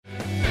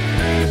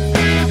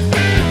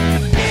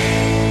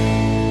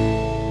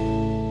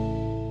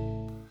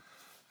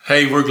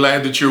Hey, we're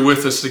glad that you're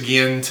with us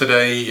again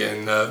today,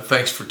 and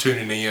thanks for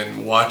tuning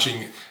in,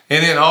 watching.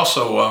 And then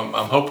also,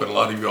 I'm hoping a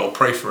lot of you all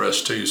pray for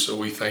us too, so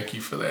we thank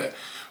you for that.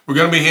 We're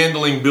going to be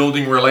handling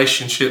building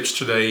relationships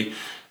today.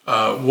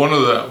 One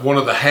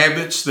of the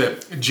habits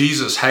that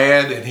Jesus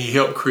had and he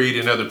helped create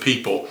in other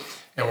people,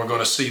 and we're going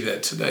to see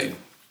that today.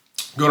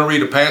 I'm going to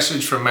read a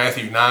passage from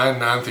Matthew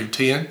 9 through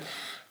 10.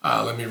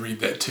 Let me read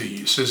that to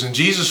you. It says, "And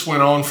Jesus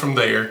went on from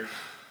there.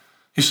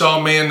 He saw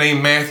a man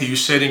named Matthew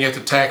sitting at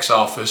the tax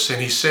office,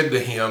 and he said to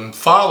him,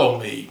 'Follow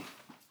me.'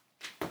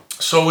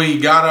 So he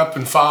got up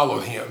and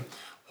followed him.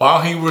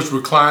 While he was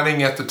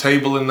reclining at the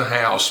table in the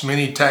house,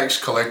 many tax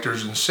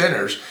collectors and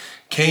sinners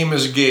came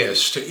as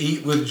guests to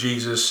eat with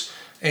Jesus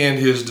and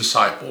his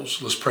disciples."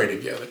 Let's pray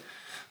together.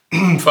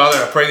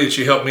 Father, I pray that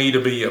you help me to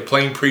be a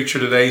plain preacher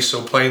today,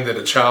 so plain that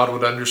a child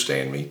would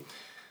understand me.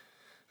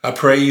 I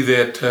pray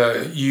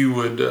that you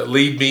would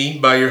lead me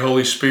by your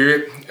Holy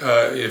Spirit.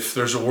 If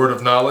there's a word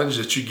of knowledge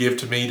that you give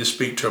to me to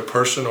speak to a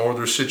person or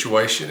their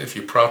situation, if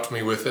you prompt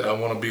me with it, I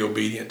want to be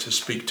obedient to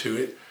speak to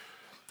it.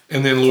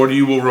 And then, Lord,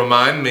 you will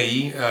remind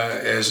me,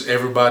 as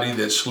everybody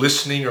that's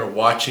listening or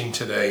watching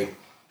today,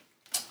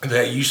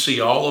 that you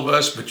see all of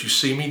us, but you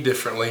see me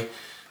differently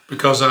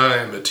because I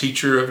am a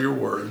teacher of your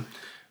word.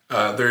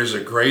 There is a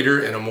greater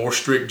and a more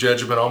strict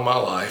judgment on my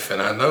life,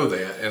 and I know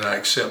that, and I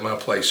accept my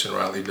place in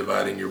rightly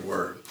dividing your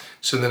word.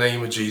 It's in the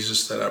name of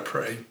Jesus that I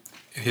pray,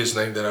 in his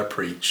name that I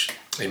preach.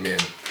 Amen.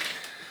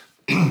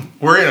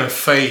 We're in a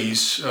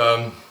phase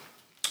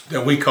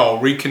that we call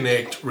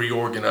reconnect,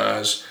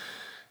 reorganize,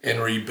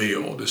 and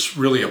rebuild. It's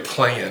really a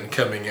plan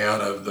coming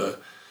out of the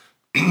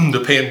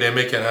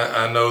pandemic, and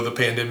I know the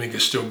pandemic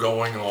is still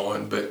going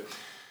on, but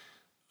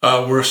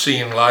we're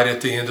seeing light at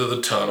the end of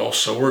the tunnel.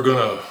 So we're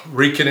going to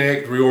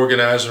reconnect,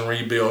 reorganize, and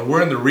rebuild.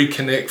 We're in the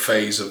reconnect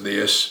phase of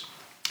this,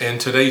 and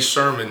today's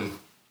sermon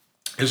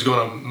is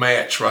going to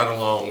match right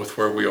along with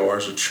where we are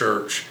as a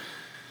church.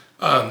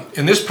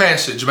 In this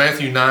passage,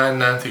 Matthew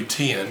 9 through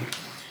 10,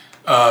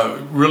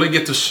 really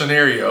get the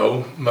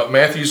scenario.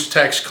 Matthew's a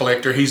tax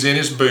collector. He's in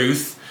his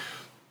booth.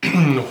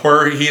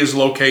 Where he is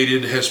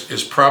located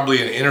is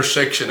probably an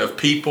intersection of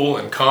people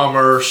and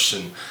commerce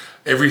and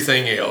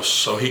everything else,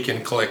 so he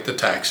can collect the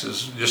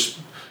taxes. Just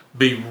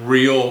be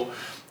real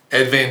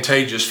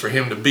advantageous for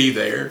him to be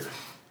there.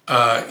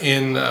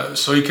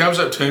 So he comes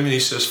up to him and he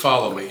says,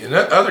 "Follow me." In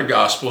other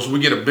Gospels, we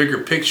get a bigger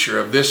picture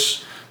of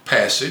this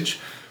passage.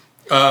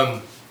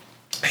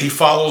 He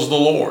follows the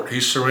Lord. He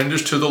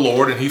surrenders to the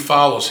Lord and he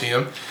follows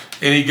him.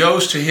 And he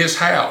goes to his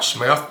house.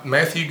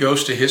 Matthew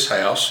goes to his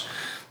house,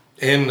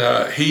 and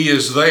he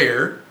is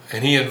there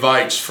and he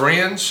invites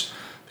friends.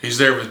 He's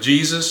there with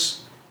Jesus.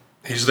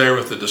 He's there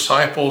with the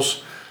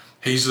disciples.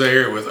 He's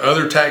there with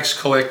other tax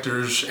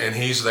collectors, and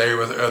he's there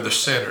with other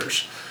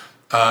sinners.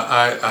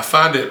 I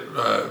find it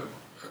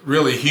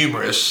really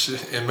humorous.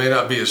 It may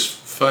not be as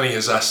funny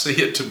as I see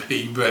it to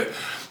be, but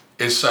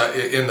it's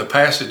in the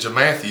passage of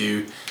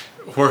Matthew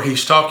where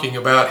he's talking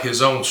about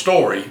his own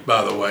story,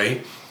 by the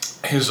way,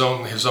 his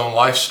own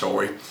life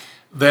story,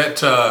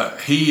 that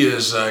he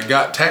has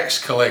got tax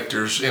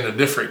collectors in a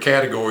different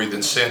category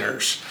than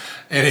sinners,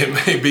 and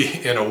it may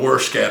be in a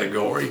worse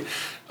category.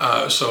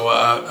 So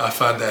I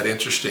find that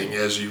interesting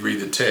as you read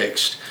the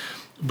text.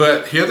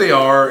 But here they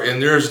are,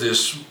 and there's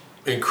this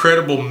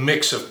incredible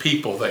mix of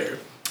people there.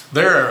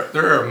 There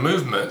are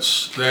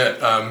movements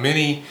that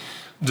many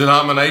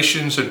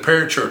denominations and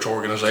parachurch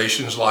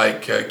organizations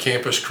like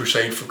Campus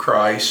Crusade for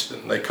Christ,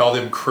 and they call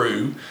them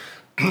Cru,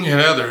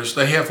 and others,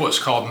 they have what's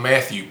called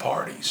Matthew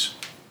parties.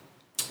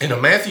 And a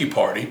Matthew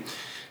party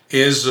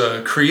is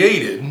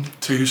created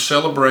to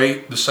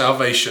celebrate the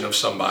salvation of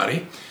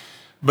somebody,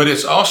 but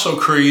it's also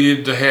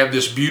created to have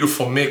this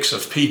beautiful mix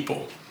of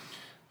people.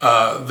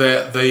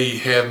 That they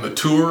have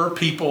mature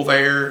people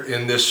there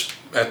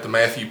at the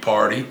Matthew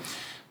party.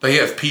 They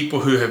have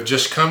people who have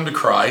just come to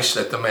Christ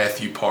at the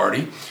Matthew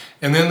party.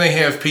 And then they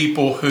have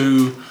people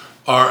who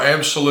are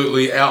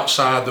absolutely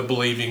outside the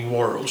believing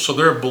world. So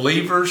there are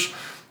believers,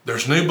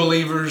 there's new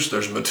believers,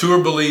 there's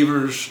mature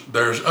believers,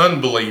 there's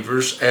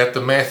unbelievers at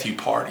the Matthew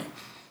party.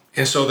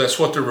 And so that's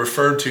what they're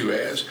referred to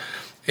as.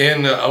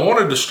 And I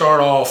wanted to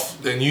start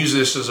off and use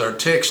this as our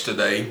text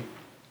today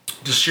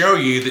to show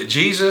you that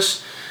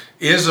Jesus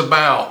is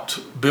about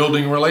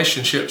building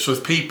relationships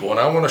with people. And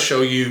I want to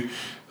show you,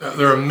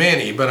 there are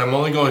many, but I'm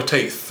only going to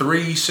take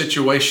 3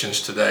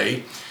 situations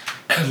today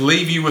and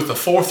leave you with the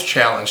 4th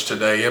challenge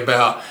today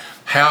about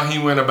how he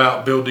went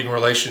about building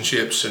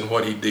relationships and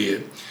what he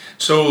did.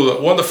 So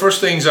one of the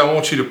first things I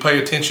want you to pay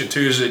attention to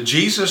is that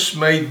Jesus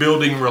made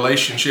building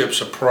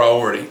relationships a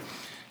priority.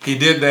 He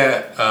did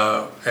that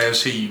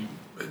as he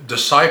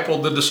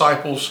discipled the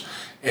disciples,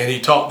 and he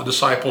taught the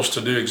disciples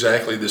to do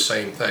exactly the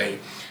same thing.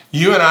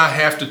 You and I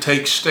have to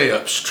take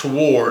steps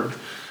toward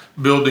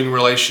building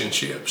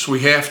relationships.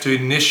 We have to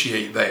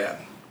initiate that.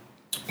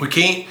 We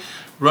can't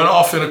run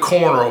off in a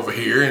corner over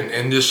here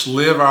and just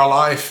live our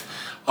life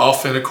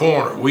off in a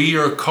corner. We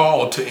are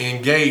called to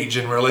engage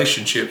in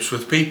relationships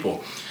with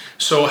people.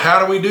 So how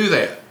do we do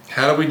that?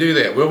 How do we do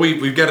that? Well,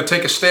 we've got to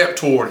take a step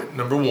toward it,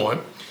 number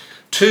one.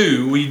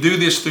 Two, we do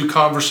this through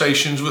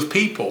conversations with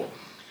people.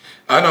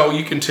 I know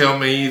you can tell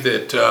me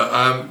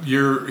that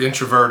you're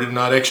introverted,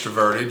 not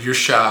extroverted. You're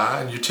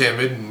shy and you're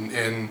timid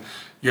and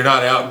you're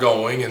not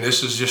outgoing, and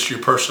this is just your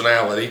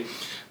personality.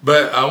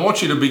 But I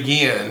want you to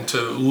begin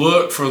to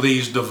look for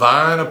these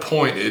divine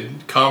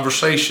appointed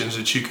conversations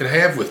that you can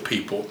have with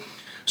people.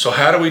 So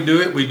how do we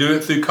do it? We do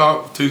it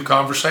through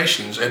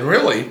conversations, and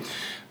really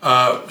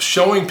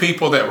showing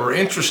people that we're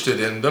interested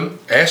in them,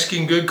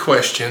 asking good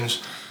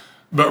questions,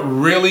 but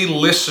really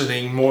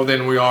listening more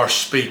than we are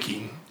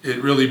speaking.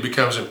 It really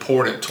becomes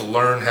important to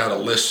learn how to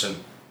listen.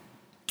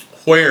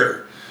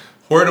 Where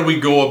do we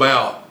go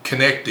about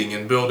connecting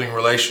and building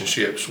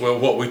relationships? Well,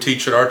 what we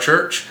teach at our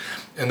church,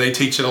 and they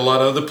teach it a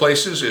lot of other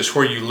places, is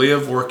where you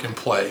live, work, and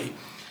play.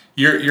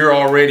 You're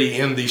already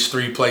in these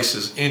three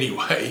places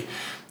anyway,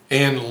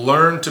 and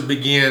learn to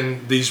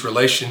begin these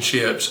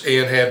relationships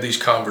and have these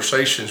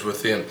conversations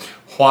with them.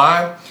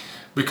 Why?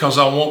 Because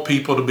I want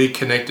people to be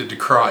connected to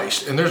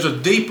Christ. And there's a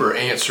deeper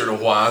answer to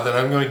why that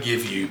I'm going to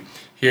give you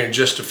here in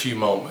just a few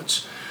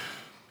moments.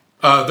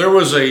 There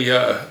was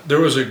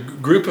a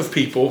group of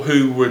people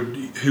who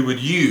would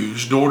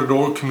use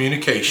door-to-door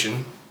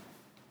communication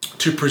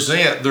to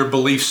present their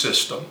belief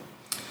system,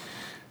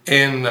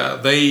 and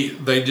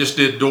they just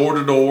did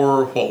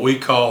door-to-door, what we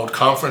called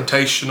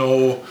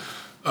confrontational.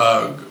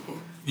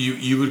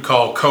 You would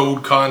call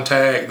code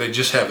contact. They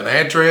just have an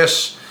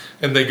address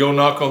and they go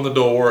knock on the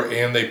door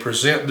and they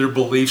present their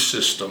belief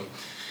system.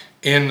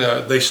 And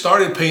they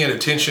started paying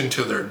attention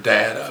to their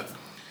data.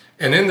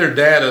 And in their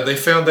data, they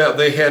found out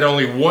they had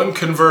only one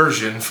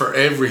conversion for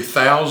every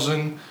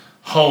 1,000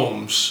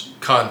 homes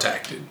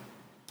contacted.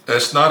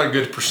 That's not a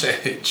good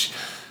percentage.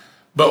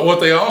 But what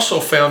they also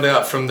found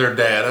out from their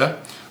data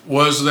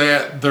was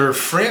that their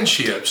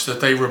friendships that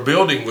they were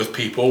building with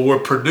people were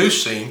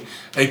producing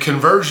a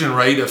conversion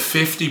rate of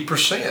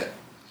 50%.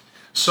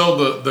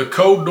 So the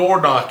cold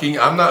door knocking,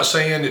 I'm not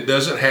saying it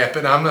doesn't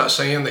happen. I'm not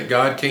saying that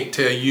God can't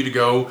tell you to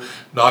go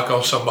knock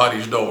on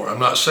somebody's door. I'm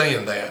not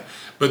saying that.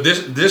 But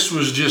this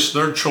was just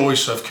their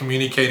choice of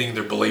communicating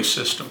their belief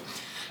system.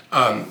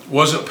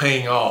 Wasn't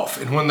paying off.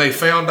 And when they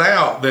found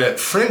out that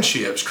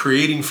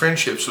creating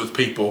friendships with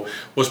people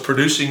was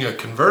producing a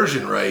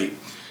conversion rate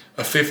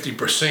of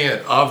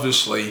 50%,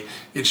 obviously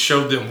it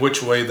showed them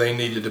which way they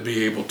needed to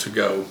be able to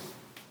go.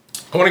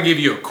 I want to give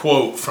you a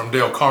quote from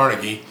Dale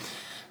Carnegie.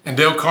 And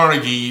Dale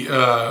Carnegie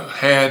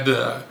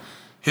had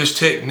his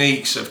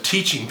techniques of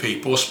teaching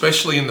people,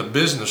 especially in the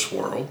business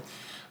world.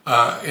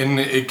 And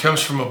it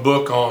comes from a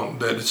book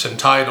that it's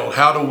entitled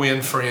How to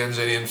Win Friends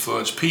and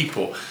Influence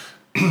People.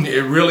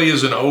 It really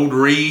is an old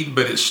read,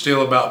 but it's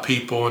still about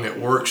people, and it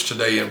works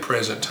today in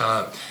present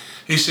time.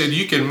 He said,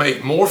 you can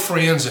make more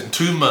friends in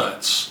 2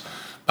 months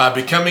by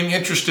becoming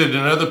interested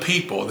in other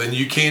people than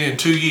you can in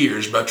 2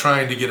 years by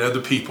trying to get other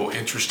people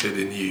interested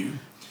in you.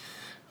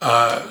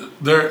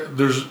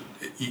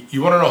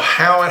 You want to know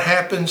how it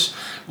happens?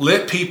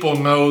 Let people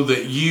know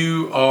that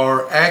you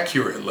are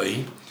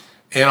accurately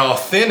and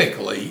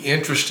authentically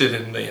interested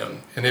in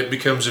them, and it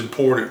becomes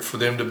important for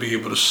them to be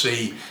able to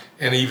see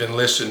and even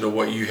listen to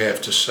what you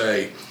have to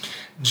say.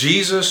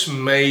 Jesus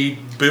made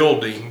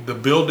the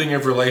building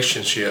of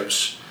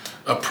relationships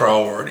a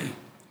priority.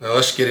 Now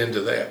let's get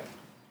into that.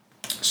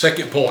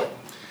 Second point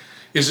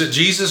is that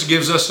Jesus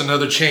gives us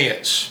another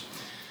chance.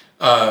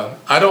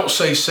 I don't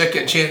say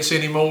second chance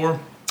anymore.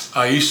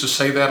 I used to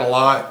say that a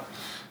lot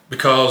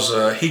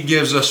because he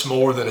gives us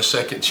more than a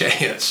second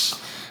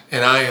chance.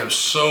 And I am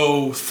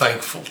so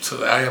thankful to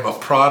that. I am a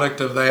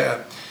product of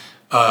that.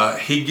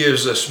 He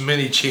gives us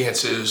many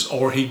chances,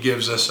 or he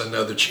gives us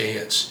another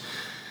chance.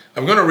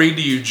 I'm going to read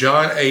to you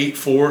John 8,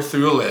 4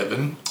 through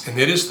 11, and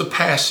it is the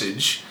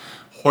passage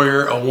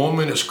where a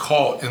woman is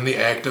caught in the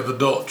act of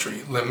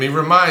adultery. Let me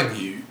remind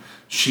you,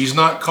 she's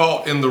not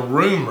caught in the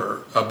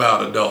rumor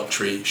about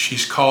adultery.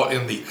 She's caught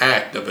in the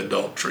act of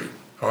adultery.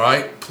 All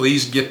right?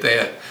 Please get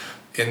that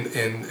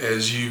in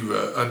as you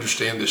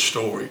understand this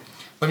story.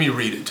 Let me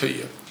read it to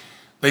you.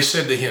 They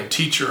said to him,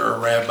 "Teacher or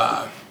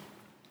Rabbi,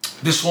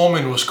 this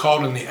woman was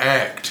caught in the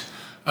act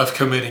of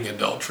committing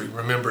adultery."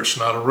 Remember, it's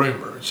not a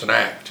rumor, it's an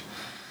act.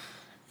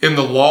 "In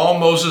the law,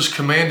 Moses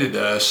commanded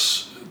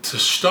us to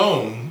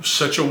stone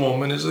such a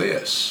woman as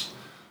this.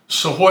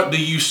 So what do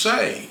you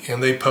say?"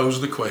 And they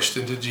posed the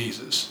question to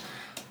Jesus.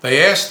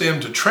 They asked them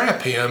to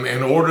trap him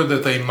in order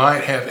that they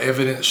might have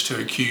evidence to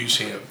accuse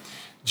him.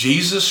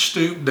 Jesus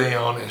stooped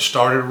down and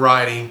started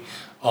writing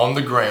on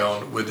the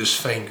ground with his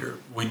finger.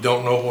 We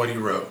don't know what he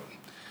wrote.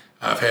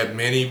 I've had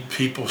many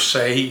people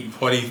say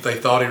what they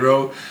thought he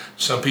wrote.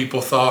 Some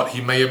people thought he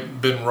may have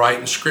been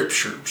writing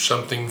scripture,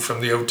 something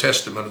from the Old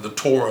Testament, or the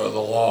Torah, or the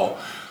law.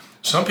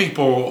 Some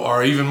people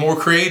are even more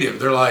creative.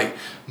 They're like,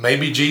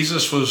 maybe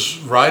Jesus was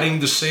writing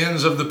the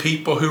sins of the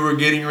people who were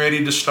getting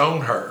ready to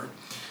stone her.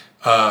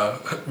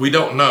 We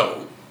don't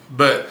know.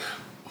 But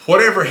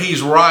whatever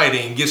he's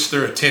writing gets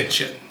their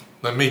attention.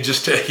 Let me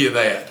just tell you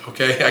that,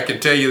 okay? I can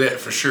tell you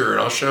that for sure,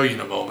 and I'll show you in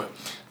a moment.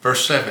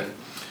 Verse 7.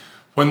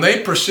 When they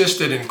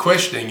persisted in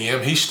questioning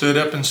him, he stood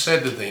up and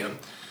said to them,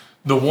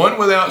 The one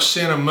without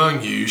sin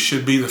among you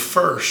should be the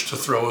first to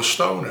throw a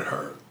stone at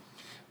her."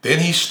 Then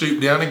he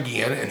stooped down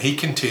again, and he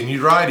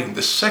continued writing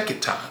the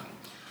second time.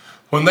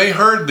 When they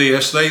heard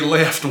this, they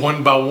left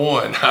one by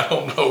one. I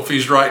don't know if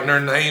he's writing their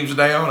names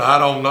down. I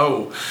don't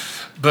know.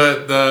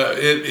 But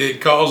it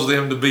caused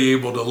them to be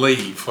able to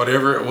leave,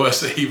 whatever it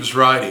was that he was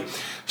writing,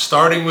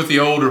 starting with the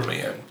older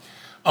men.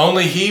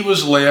 Only he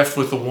was left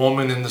with the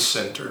woman in the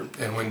center.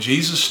 And when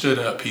Jesus stood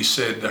up, he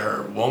said to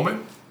her,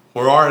 "Woman,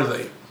 where are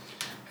they?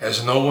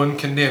 Has no one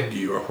condemned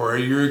you, or where are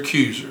your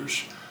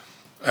accusers?"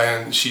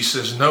 And she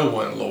says, "No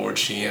one, Lord,"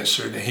 she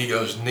answered. And he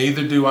goes,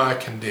 "Neither do I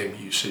condemn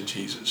you," said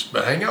Jesus.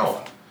 But hang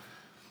on.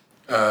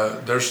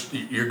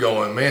 You're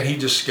going, "Man, he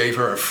just gave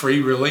her a free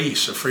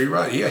release, a free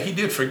ride." Yeah, he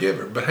did forgive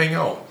her, but hang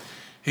on.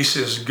 He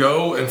says,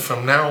 "Go, and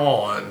from now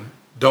on,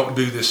 don't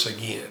do this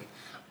again."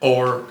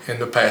 Or in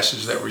the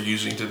passage that we're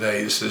using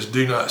today, it says,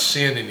 "Do not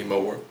sin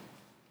anymore."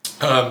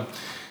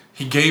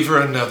 He gave her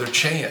another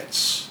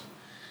chance.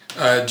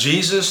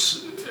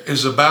 Jesus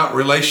is about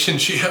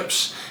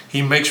relationships.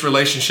 He makes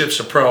relationships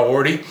a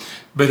priority,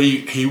 but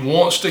he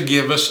wants to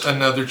give us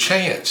another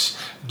chance,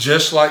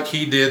 just like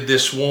he did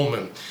this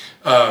woman.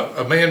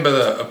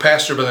 A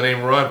pastor by the name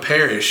of Ron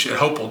Parrish at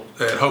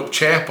Hope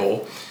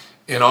Chapel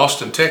in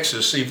Austin,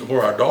 Texas, even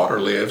where our daughter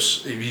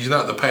lives. He's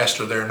not the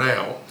pastor there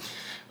now,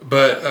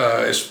 but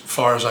as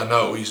far as I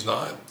know, he's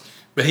not.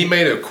 But he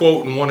made a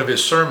quote in one of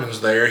his sermons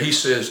there. He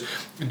says,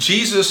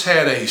 "Jesus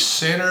had a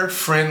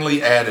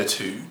sinner-friendly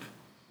attitude."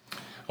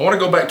 I want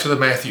to go back to the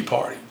Matthew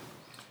party,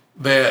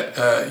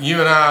 that you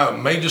and I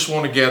may just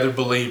want to gather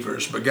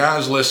believers. But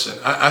guys, listen,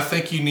 I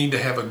think you need to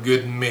have a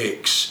good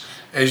mix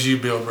as you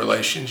build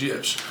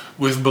relationships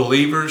with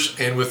believers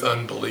and with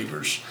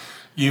unbelievers.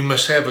 You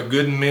must have a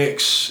good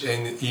mix,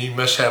 and you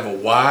must have a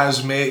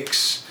wise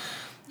mix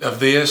of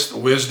this. The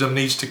wisdom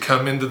needs to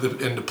come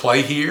into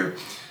play here.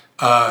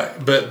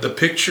 But the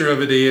picture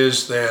of it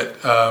is that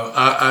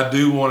I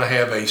do want to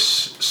have a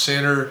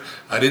sinner.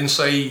 I didn't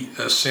say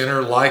a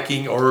sinner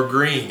liking or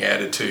agreeing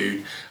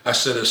attitude. I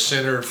said a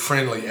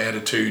sinner-friendly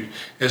attitude,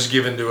 as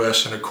given to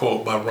us in a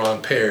quote by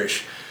Ron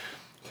Parrish.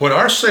 When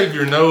our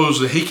Savior knows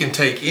that he can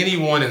take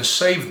anyone and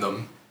save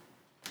them,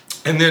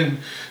 and then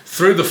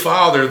through the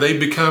Father they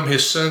become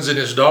his sons and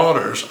his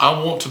daughters, I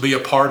want to be a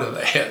part of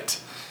that.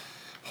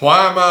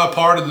 Why am I a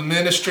part of the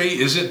ministry?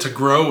 Is it to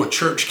grow a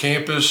church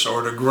campus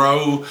or to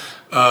grow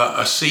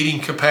a seating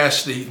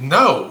capacity?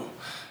 No,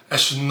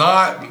 that's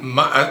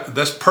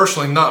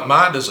personally not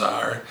my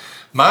desire.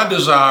 My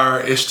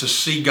desire is to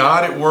see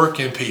God at work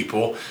in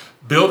people,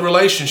 build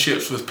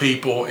relationships with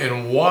people,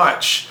 and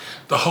watch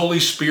the Holy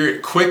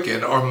Spirit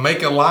quicken or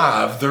make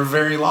alive their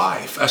very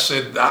life. I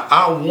said,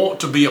 I want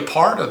to be a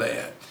part of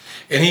that.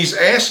 And he's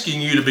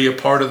asking you to be a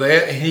part of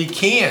that, and he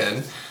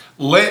can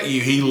let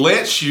you. He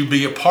lets you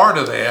be a part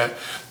of that.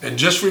 And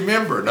just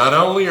remember, not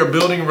only are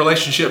building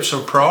relationships a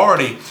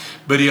priority,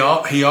 but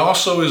he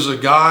also is a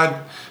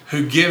God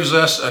who gives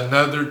us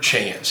another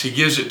chance. He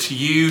gives it to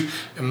you,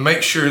 and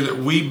make sure that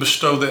we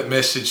bestow that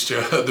message to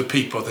other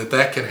people,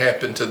 that can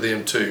happen to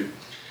them too.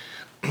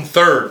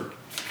 Third,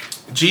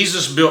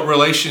 Jesus built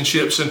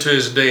relationships into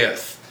his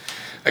death.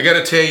 I got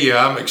to tell you,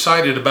 I'm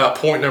excited about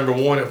point number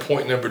 1 and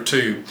point number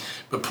 2,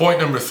 but point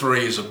number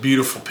 3 is a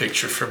beautiful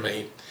picture for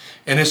me.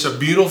 And it's a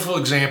beautiful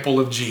example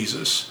of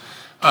Jesus.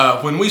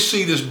 When we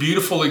see this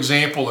beautiful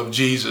example of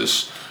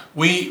Jesus,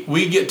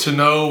 we get to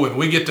know and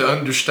we get to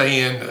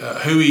understand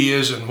who he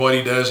is and what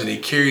he does, and he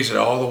carries it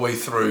all the way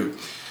through.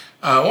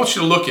 I want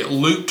you to look at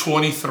Luke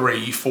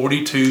 23,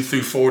 42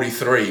 through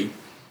 43.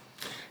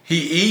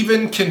 He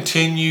even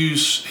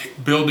continues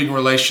building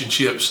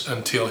relationships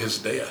until his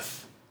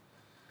death.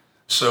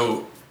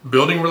 So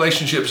building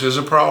relationships is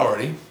a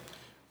priority.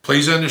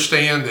 Please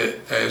understand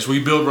that as we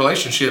build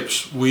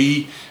relationships,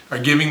 we are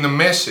giving the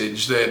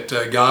message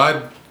that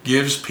God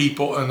gives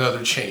people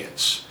another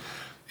chance.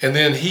 And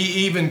then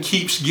he even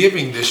keeps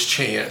giving this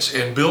chance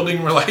and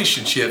building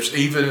relationships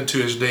even into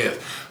his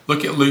death.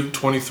 Look at Luke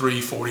 23,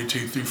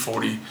 42 through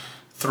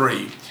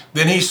 43.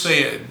 Then he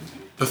said,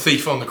 the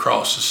thief on the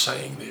cross is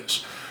saying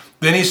this.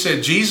 Then he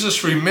said,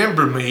 "Jesus,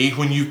 remember me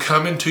when you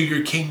come into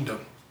your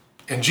kingdom."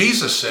 And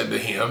Jesus said to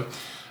him,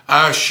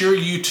 "I assure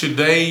you,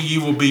 today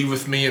you will be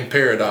with me in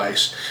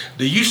paradise."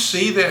 Do you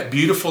see that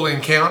beautiful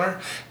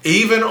encounter?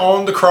 Even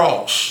on the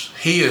cross,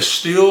 he is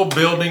still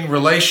building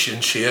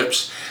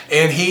relationships,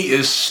 and he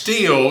is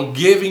still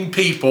giving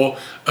people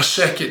a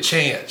second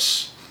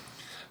chance.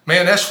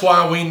 Man, that's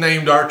why we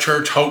named our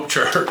church Hope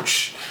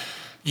Church.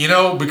 You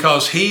know,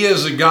 because he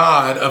is a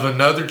God of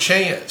another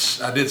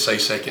chance. I did say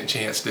second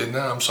chance, didn't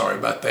I? I'm sorry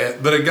about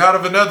that. But a God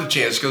of another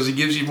chance, because he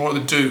gives you more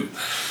than two.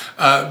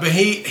 But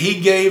he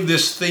gave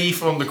this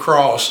thief on the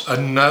cross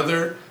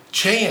another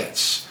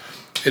chance.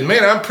 And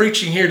man, I'm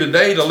preaching here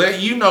today to let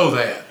you know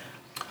that.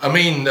 I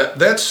mean,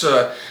 that's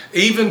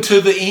even to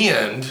the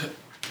end,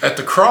 at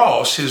the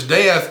cross, his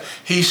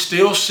death, he's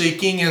still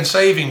seeking and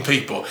saving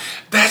people.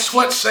 That's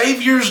what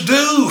saviors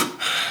do.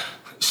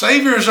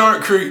 Saviors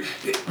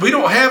we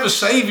don't have a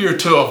savior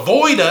to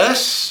avoid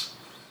us.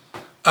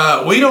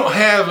 We don't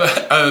have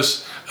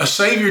a a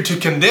Savior to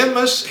condemn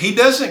us. He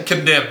doesn't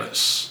condemn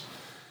us.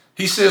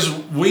 He says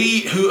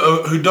we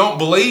who don't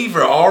believe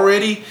are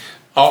already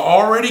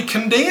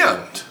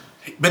condemned.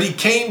 But he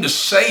came to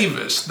save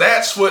us.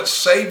 That's what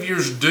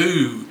Saviors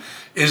do,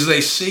 is they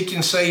seek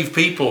and save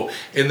people,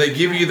 and they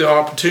give you the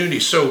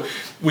opportunity. So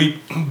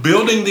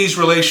building these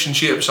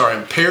relationships are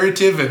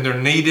imperative, and they're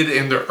needed,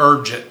 and they're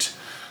urgent.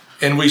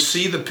 And we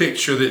see the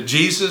picture that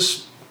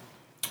Jesus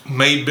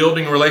made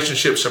building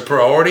relationships a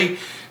priority,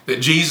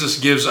 that Jesus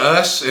gives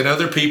us and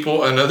other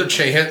people another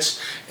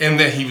chance, and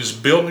that he was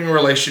building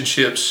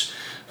relationships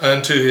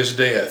unto his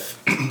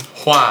death.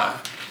 Why?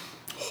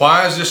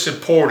 Why is this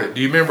important?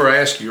 Do you remember I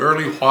asked you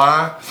earlier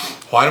why?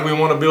 Why do we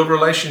want to build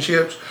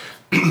relationships?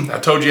 I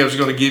told you I was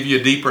going to give you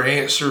a deeper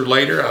answer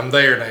later. I'm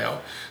there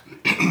now.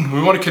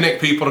 We want to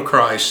connect people to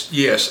Christ.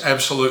 Yes,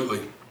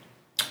 absolutely.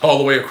 All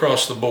the way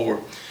across the board.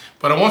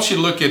 But I want you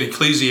to look at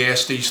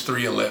Ecclesiastes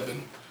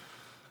 3:11.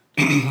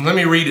 Let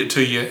me read it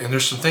to you, and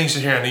there's some things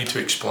in here I need to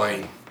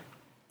explain.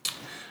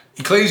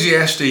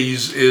 Ecclesiastes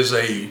is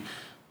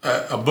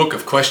a book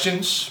of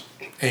questions,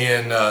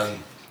 and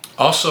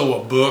also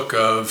a book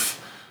of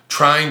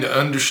trying to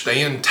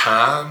understand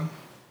time,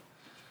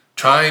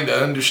 trying to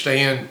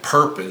understand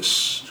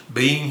purpose,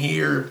 being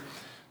here,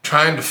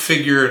 trying to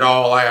figure it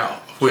all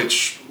out,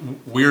 which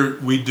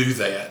we do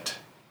that.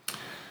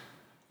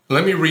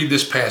 Let me read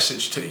this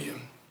passage to you.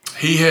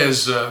 He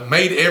has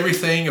made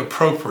everything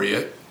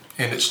appropriate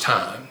in its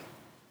time.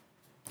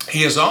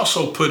 He has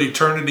also put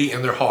eternity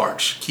in their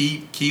hearts.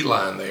 Key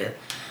line there.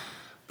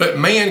 But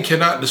man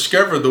cannot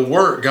discover the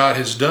work God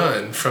has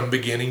done from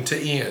beginning to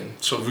end.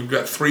 So we've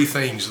got three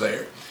things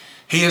there.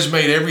 He has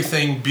made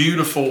everything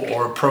beautiful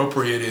or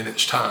appropriate in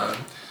its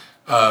time.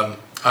 I'm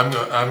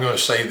going to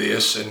say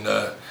this, and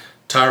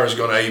Tyra's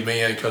going to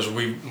amen, because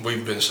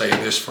we've been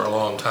saying this for a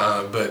long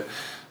time. But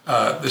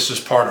this is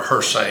part of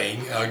her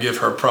saying. I'll give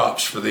her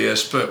props for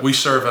this. But we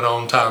serve an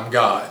on-time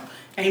God.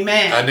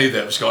 Amen. I knew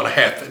that was going to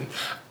happen.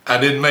 I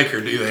didn't make her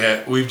do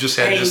that. We've just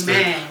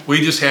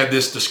had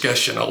this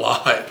discussion a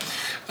lot.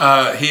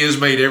 He has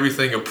made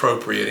everything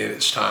appropriate in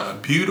its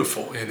time,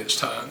 beautiful in its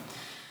time.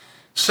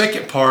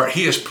 Second part,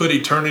 he has put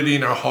eternity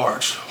in our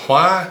hearts.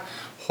 Why?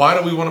 Why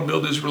do we want to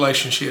build these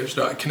relationships?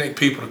 Do I connect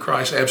people to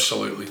Christ?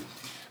 Absolutely.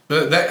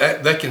 But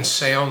that can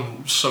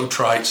sound so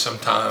trite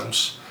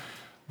sometimes.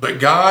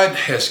 But God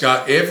has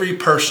got every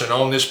person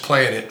on this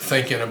planet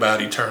thinking about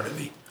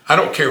eternity. I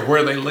don't care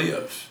where they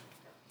live.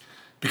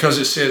 Because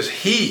it says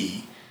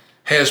he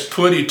has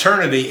put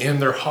eternity in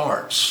their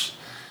hearts.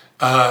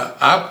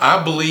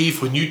 I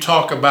believe when you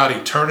talk about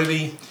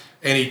eternity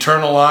and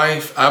eternal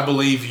life, I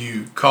believe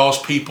you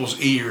cause people's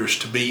ears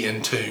to be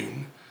in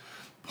tune.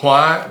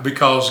 Why?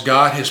 Because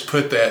God has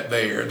put that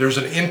there. There's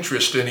an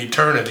interest in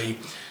eternity,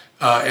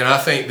 and I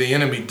think the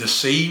enemy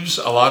deceives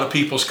a lot of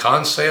people's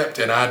concept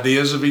and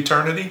ideas of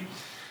eternity.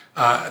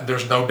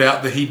 There's no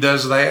doubt that he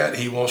does that.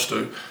 He wants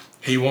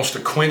to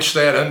quench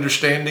that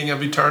understanding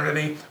of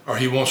eternity, or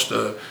he wants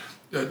to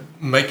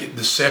make it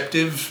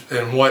deceptive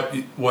and what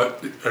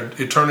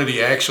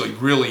eternity actually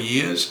really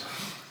is.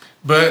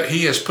 But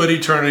he has put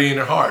eternity in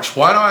their hearts.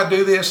 Why do I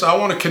do this? I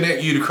want to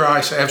connect you to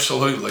Christ,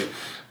 absolutely.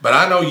 But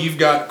I know you've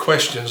got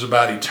questions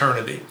about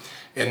eternity.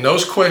 And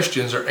those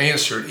questions are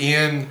answered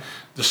in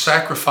the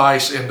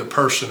sacrifice and the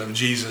person of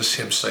Jesus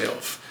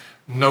himself.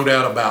 No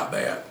doubt about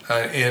that.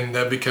 And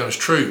that becomes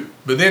true.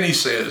 But then he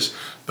says,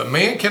 but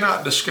man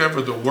cannot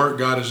discover the work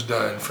God has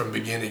done from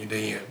beginning to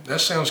end.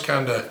 That sounds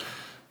kind of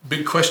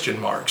big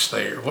question marks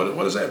there. What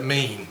does that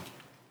mean?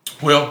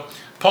 Well,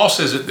 Paul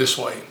says it this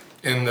way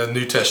in the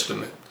New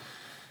Testament.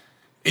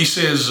 He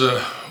says,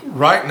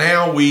 right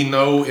now we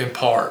know in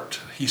part.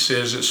 He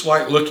says it's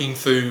like looking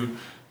through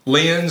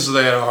lenses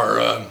that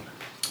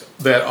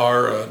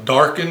are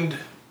darkened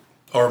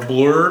or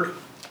blurred.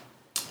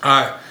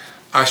 I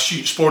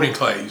shoot sporting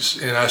clays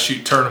and I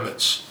shoot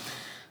tournaments.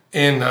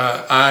 And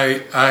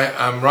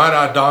I'm right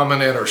eye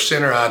dominant or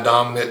center eye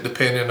dominant,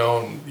 depending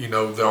on,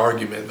 the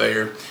argument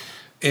there.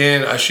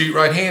 And I shoot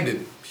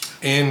right-handed.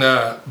 And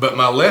but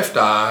my left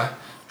eye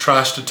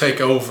tries to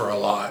take over a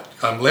lot.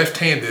 I'm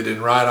left-handed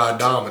and right eye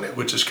dominant,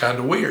 which is kind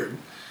of weird.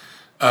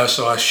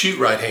 So I shoot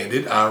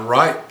right-handed, I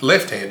write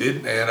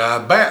left-handed, and I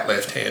bat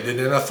left-handed,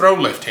 and I throw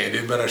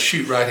left-handed, but I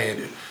shoot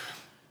right-handed.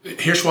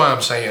 Here's why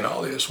I'm saying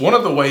all this. One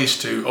of the ways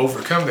to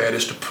overcome that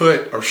is to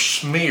put or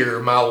smear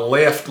my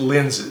left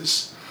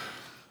lenses,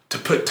 to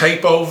put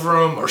tape over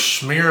them or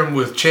smear them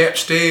with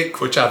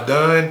chapstick, which I've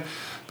done,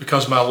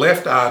 because my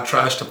left eye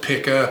tries to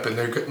pick up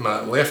and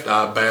my left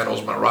eye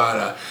battles my right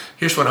eye.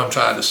 Here's what I'm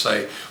trying to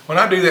say. When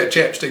I do that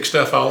chapstick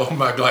stuff all over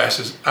my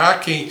glasses, I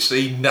can't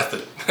see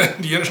nothing.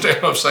 Do you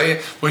understand what I'm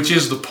saying? Which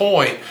is the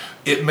point.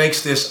 It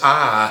makes this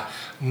eye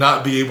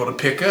not be able to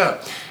pick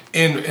up.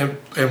 And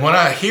when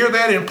I hear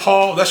that in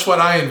Paul, that's what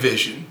I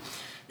envision.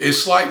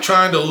 It's like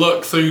trying to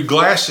look through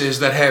glasses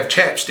that have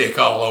chapstick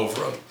all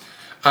over them.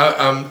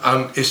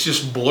 It's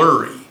just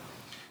blurry.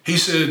 He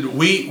said,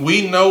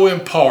 we know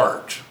in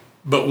part,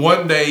 but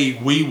one day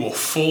we will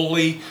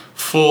fully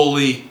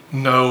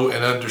know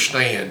and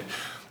understand.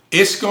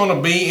 It's going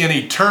to be in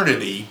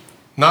eternity,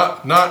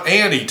 not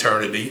an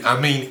eternity, I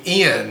mean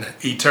in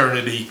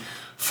eternity,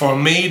 for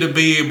me to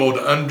be able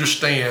to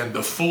understand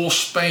the full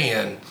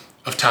span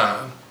of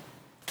time.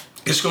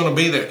 It's going to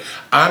be there.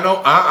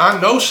 I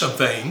know some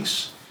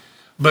things,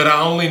 but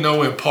I only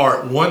know in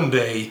part. One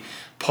day,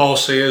 Paul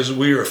says,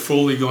 we are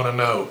fully going to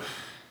know.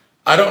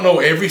 I don't know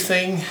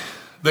everything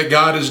that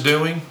God is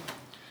doing.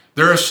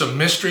 There are some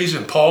mysteries,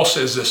 and Paul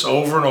says this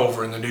over and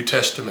over in the New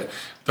Testament.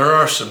 There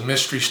are some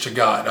mysteries to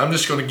God. I'm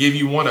just going to give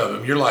you one of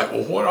them. You're like,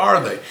 well, what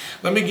are they?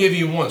 Let me give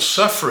you one.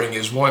 Suffering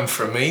is one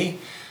for me.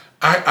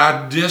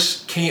 I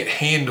just can't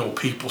handle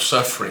people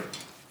suffering.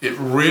 It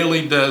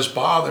really does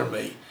bother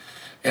me.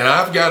 And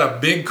I've got a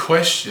big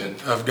question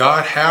of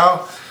God,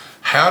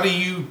 how do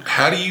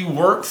you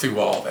work through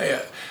all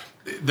that?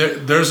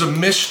 There's a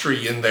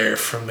mystery in there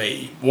for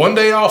me. One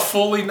day I'll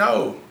fully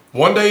know.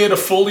 One day it'll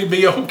fully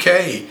be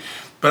okay.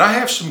 But I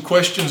have some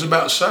questions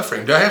about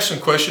suffering. Do I have some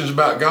questions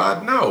about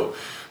God? No.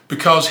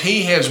 Because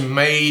He has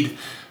made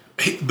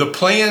the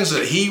plans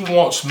that He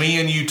wants me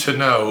and you to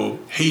know,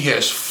 He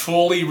has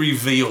fully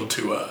revealed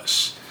to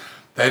us.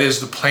 That is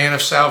the plan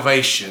of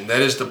salvation.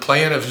 That is the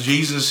plan of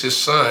Jesus, His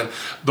Son,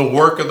 the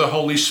work of the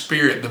Holy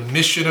Spirit, the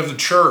mission of the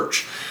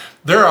church.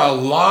 There are a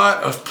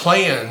lot of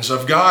plans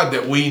of God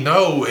that we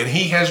know and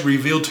He has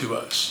revealed to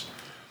us.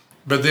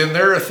 But then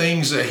there are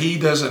things that He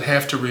doesn't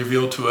have to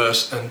reveal to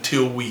us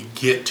until we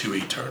get to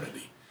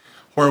eternity,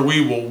 where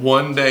we will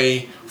one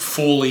day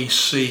fully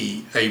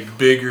see a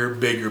bigger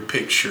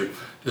picture.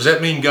 Does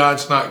that mean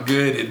God's not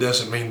good? It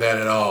doesn't mean that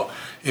at all.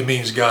 It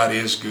means God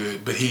is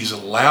good, but He's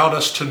allowed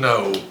us to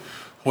know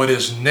what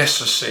is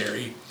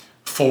necessary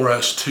for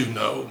us to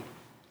know.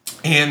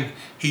 And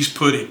He's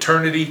put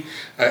eternity.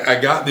 I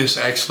got this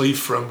actually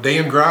from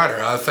Dan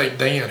Grider. I think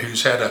Dan,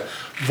 who's had a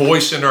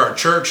voice in our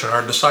church and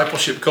our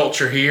discipleship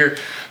culture here,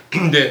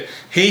 that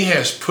he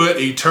has put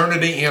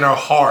eternity in our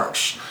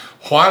hearts.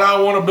 Why do I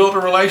want to build a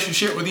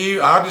relationship with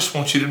you? I just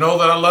want you to know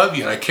that I love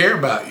you and I care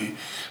about you.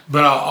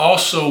 But I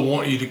also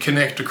want you to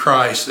connect to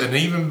Christ. And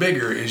even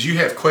bigger is you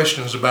have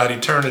questions about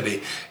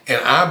eternity.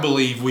 And I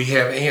believe we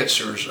have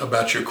answers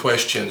about your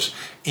questions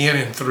in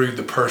and through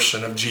the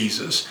person of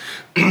Jesus.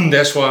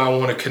 That's why I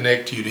want to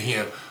connect you to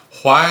Him.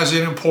 Why is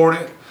it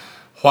important?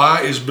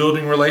 Why is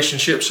building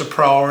relationships a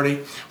priority?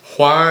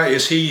 Why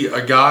is He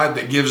a God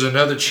that gives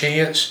another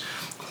chance?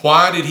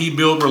 Why did He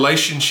build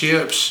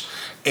relationships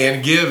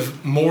and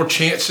give more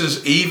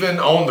chances even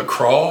on the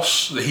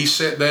cross? He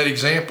set that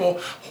example.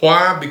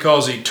 Why?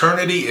 Because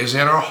eternity is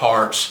in our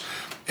hearts.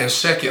 And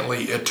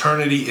secondly,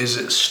 eternity is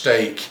at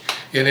stake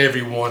in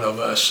every one of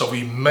us. So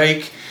we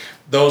make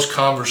those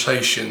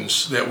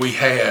conversations that we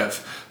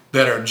have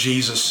that are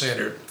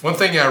Jesus-centered. One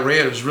thing I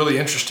read is really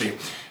interesting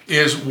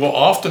is we'll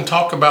often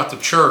talk about the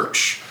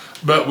church,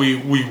 but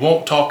we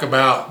won't talk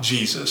about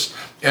Jesus.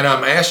 And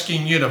I'm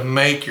asking you to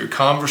make your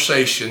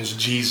conversations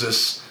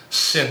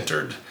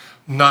Jesus-centered,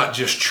 not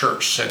just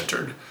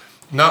church-centered.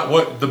 Not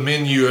what the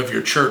menu of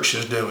your church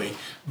is doing,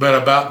 but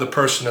about the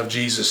person of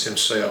Jesus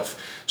Himself.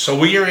 So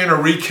we are in a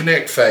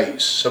reconnect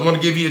phase. So I'm going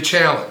to give you a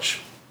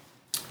challenge.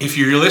 If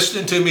you're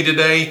listening to me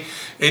today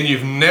and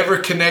you've never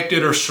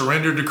connected or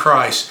surrendered to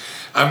Christ,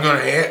 I'm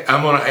going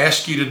to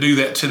ask you to do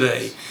that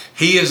today.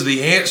 He is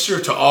the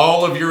answer to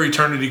all of your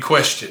eternity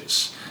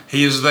questions.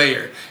 He is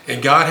there.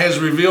 And God has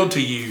revealed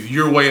to you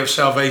your way of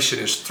salvation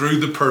is through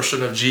the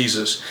person of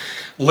Jesus.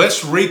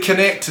 Let's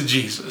reconnect to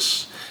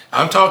Jesus.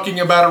 I'm talking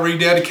about a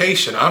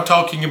rededication. I'm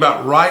talking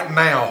about right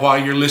now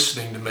while you're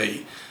listening to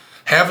me.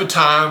 Have a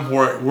time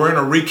where we're in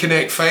a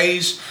reconnect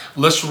phase.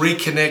 Let's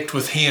reconnect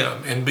with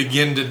Him and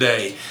begin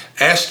today.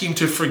 Ask Him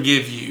to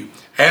forgive you.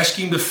 Ask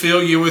Him to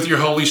fill you with your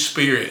Holy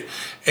Spirit.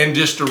 And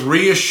just to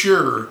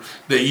reassure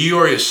that you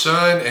are His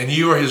son and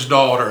you are His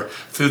daughter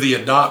through the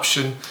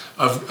adoption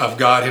of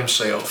God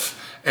Himself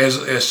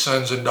as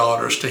sons and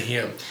daughters to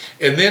Him.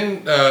 And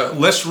then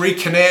let's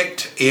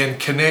reconnect and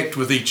connect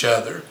with each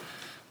other.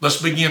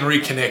 Let's begin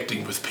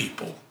reconnecting with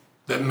people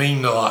that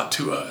mean a lot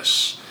to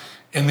us.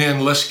 And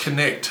then let's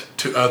connect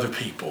to other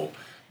people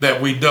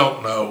that we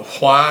don't know.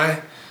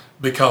 Why?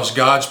 Because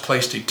God's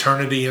placed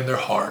eternity in their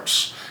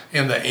hearts.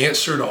 And the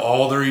answer to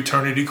all their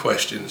eternity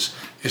questions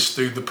is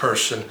through the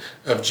person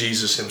of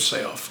Jesus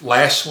Himself.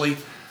 Lastly,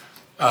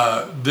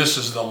 this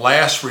is the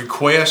last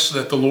request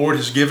that the Lord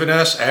has given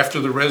us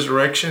after the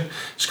resurrection.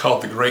 It's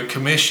called the Great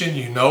Commission.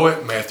 You know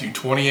it, Matthew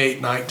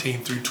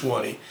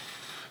 28:19-20.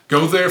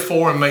 Go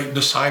therefore and make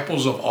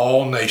disciples of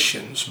all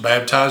nations,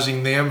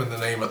 baptizing them in the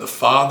name of the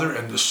Father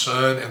and the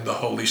Son and the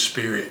Holy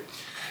Spirit,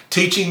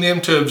 teaching them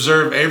to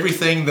observe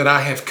everything that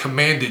I have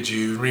commanded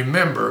you.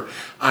 Remember,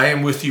 I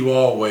am with you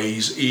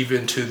always,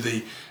 even to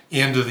the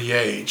end of the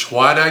age.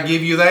 Why did I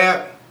give you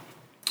that?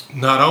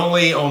 Not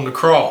only on the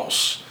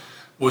cross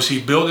was He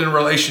building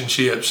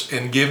relationships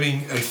and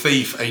giving a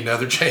thief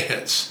another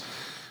chance,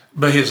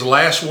 but His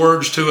last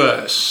words to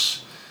us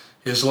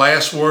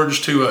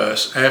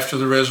after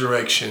the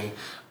resurrection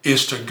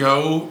is to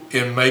go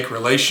and make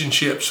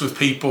relationships with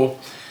people,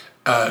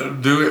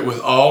 do it with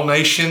all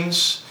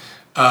nations,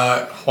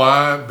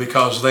 Why?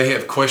 Because they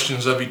have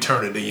questions of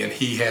eternity and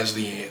He has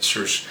the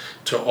answers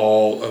to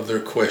all of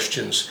their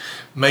questions.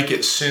 Make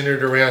it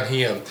centered around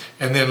Him.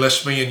 And then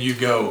let's me and you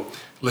go.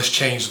 Let's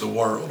change the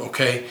world,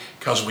 okay?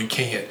 Because we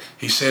can.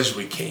 He says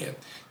we can.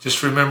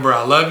 Just remember,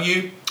 I love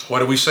you. What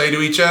do we say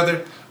to each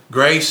other?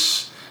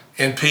 Grace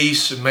and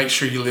peace, and make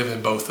sure you live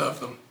in both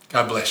of them.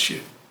 God bless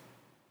you.